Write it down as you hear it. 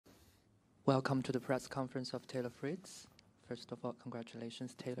Welcome to the press conference of Taylor Fritz. First of all,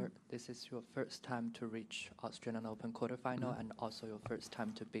 congratulations, Taylor. This is your first time to reach Australian Open quarterfinal and also your first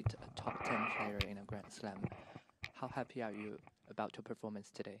time to beat a top 10 player in a Grand Slam. How happy are you about your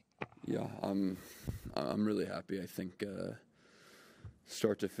performance today? Yeah, I'm really happy. I think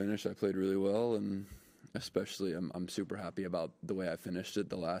start to finish, I played really well, and especially I'm super happy about the way I finished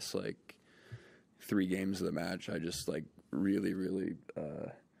it. The last 3 games of the match, I just really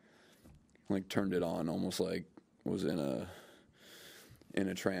turned it on, almost was in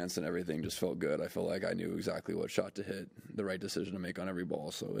a trance, and everything just felt good. I felt like I knew exactly what shot to hit, the right decision to make on every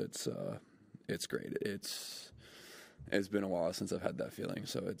ball. So it's great. It's been a while since I've had that feeling,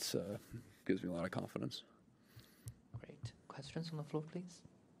 so it's gives me a lot of confidence. Great. Questions on the floor, please?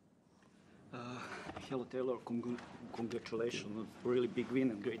 Hello, Taylor. Congratulations on a really big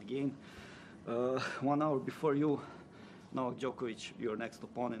win and great game. 1 hour before you, Novak Djokovic, your next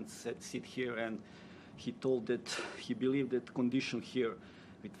opponent, sit here, and he told that he believed that condition here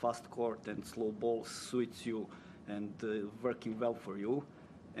with fast court and slow balls suits you and working well for you.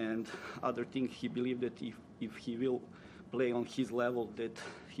 And other thing, he believed that if he will play on his level, that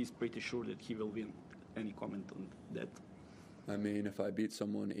he's pretty sure that he will win. Any comment on that? I mean, if I beat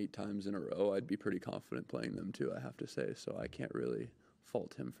someone 8 times in a row, I'd be pretty confident playing them too, I have to say. So I can't really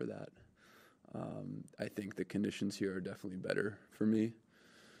fault him for that. I think the conditions here are definitely better for me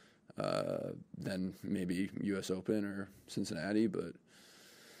than maybe U.S. Open or Cincinnati. But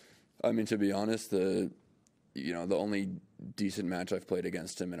I mean, to be honest, the only decent match I've played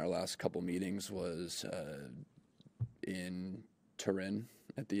against him in our last couple meetings was in Turin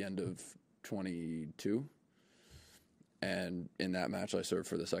at the end of 22. And in that match, I served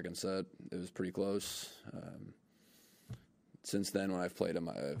for the second set. It was pretty close. Since then, when I've played him,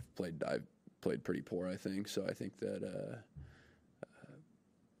 I've played pretty poor, I think. So I think that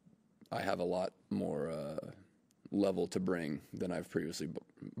I have a lot more level to bring than I've previously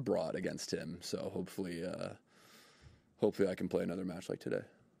brought against him. So hopefully I can play another match like today.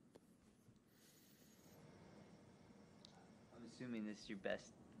 I'm assuming this is your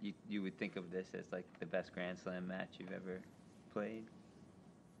best. You would think of this as the best Grand Slam match you've ever played?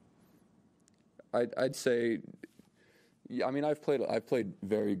 I'd say, yeah. I mean, I've played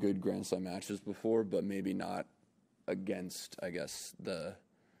very good Grand Slam matches before, but maybe not against, I guess, the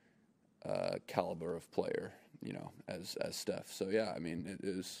caliber of player, as Steph. So yeah, I mean, it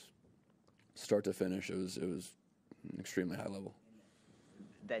is start to finish. It was an extremely high level.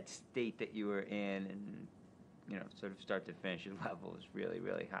 That state that you were in, and sort of start to finish, your level was really,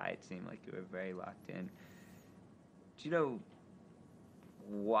 really high. It seemed like you were very locked in. Do you know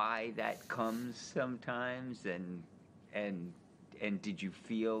why that comes sometimes? And did you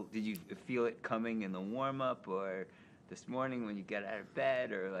feel it coming in the warm up, or this morning when you got out of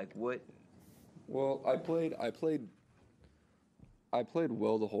bed, or what? Well, I played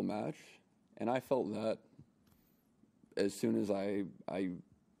well the whole match, and I felt that as soon as I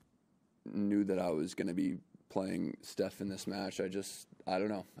knew that I was going to be playing Steph in this match, I don't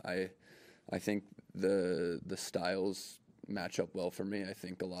know. I think the styles match up well for me. I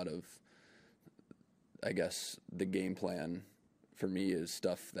think a lot of, I guess, the game plan for me is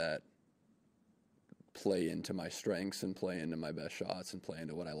stuff that play into my strengths and play into my best shots and play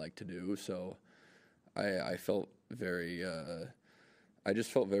into what I like to do. So I felt I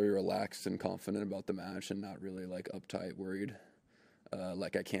just felt very relaxed and confident about the match and not really uptight, worried.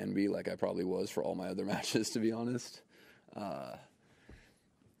 Like I can be, like I probably was for all my other matches, to be honest.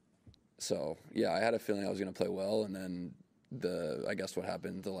 So yeah, I had a feeling I was going to play well, and then I guess what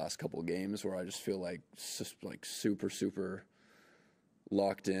happened the last couple of games, where I just feel super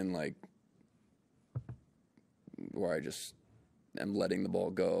locked in, where I just am letting the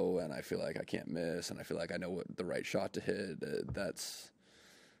ball go, and I feel like I can't miss, and I feel like I know what the right shot to hit.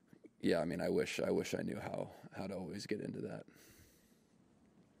 I mean, I wish I knew how to always get into that.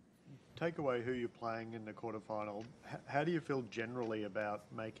 Take away who you're playing in the quarterfinal. How do you feel generally about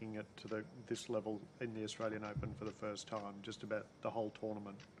making it to this level in the Australian Open for the first time? Just about the whole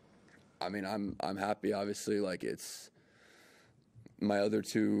tournament. I mean, I'm happy. Obviously, it's my other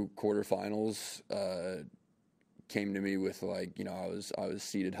 2 quarterfinals came to me with I was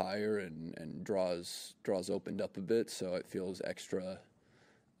seated higher and draws opened up a bit, so it feels extra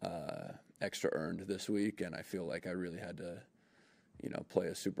earned this week, and I feel like I really had to play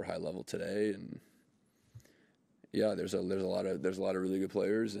a super high level today. And yeah, there's a lot of really good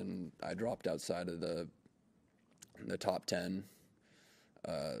players, and I dropped outside of the top 10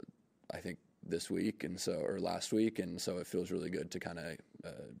 I think this week or last week, and so it feels really good to kind of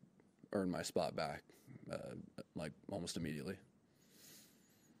earn my spot back almost immediately.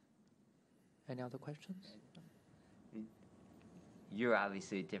 Any other questions? You're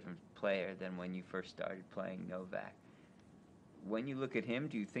obviously a different player than when you first started playing Novak. When you look at him,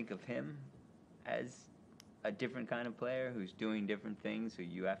 do you think of him as a different kind of player who's doing different things, who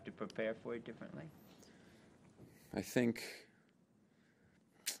you have to prepare for it differently? I think,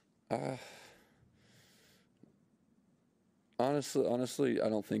 honestly, I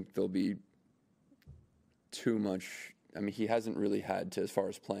don't think there'll be too much. I mean, he hasn't really had to, as far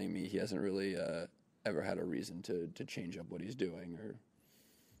as playing me, he hasn't really ever had a reason to change up what he's doing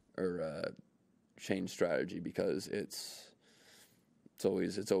or change strategy, because it's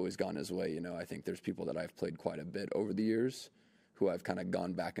always gone his way. You know, I think there's people that I've played quite a bit over the years who I've kind of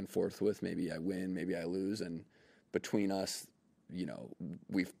gone back and forth with. Maybe I win, maybe I lose, and between us, you know,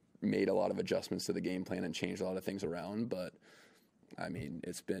 we've made a lot of adjustments to the game plan and changed a lot of things around. But I mean,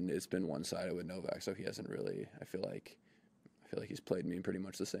 it's been one-sided with Novak, so he hasn't really. I feel like he's played me pretty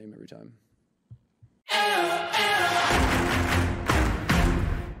much the same every time.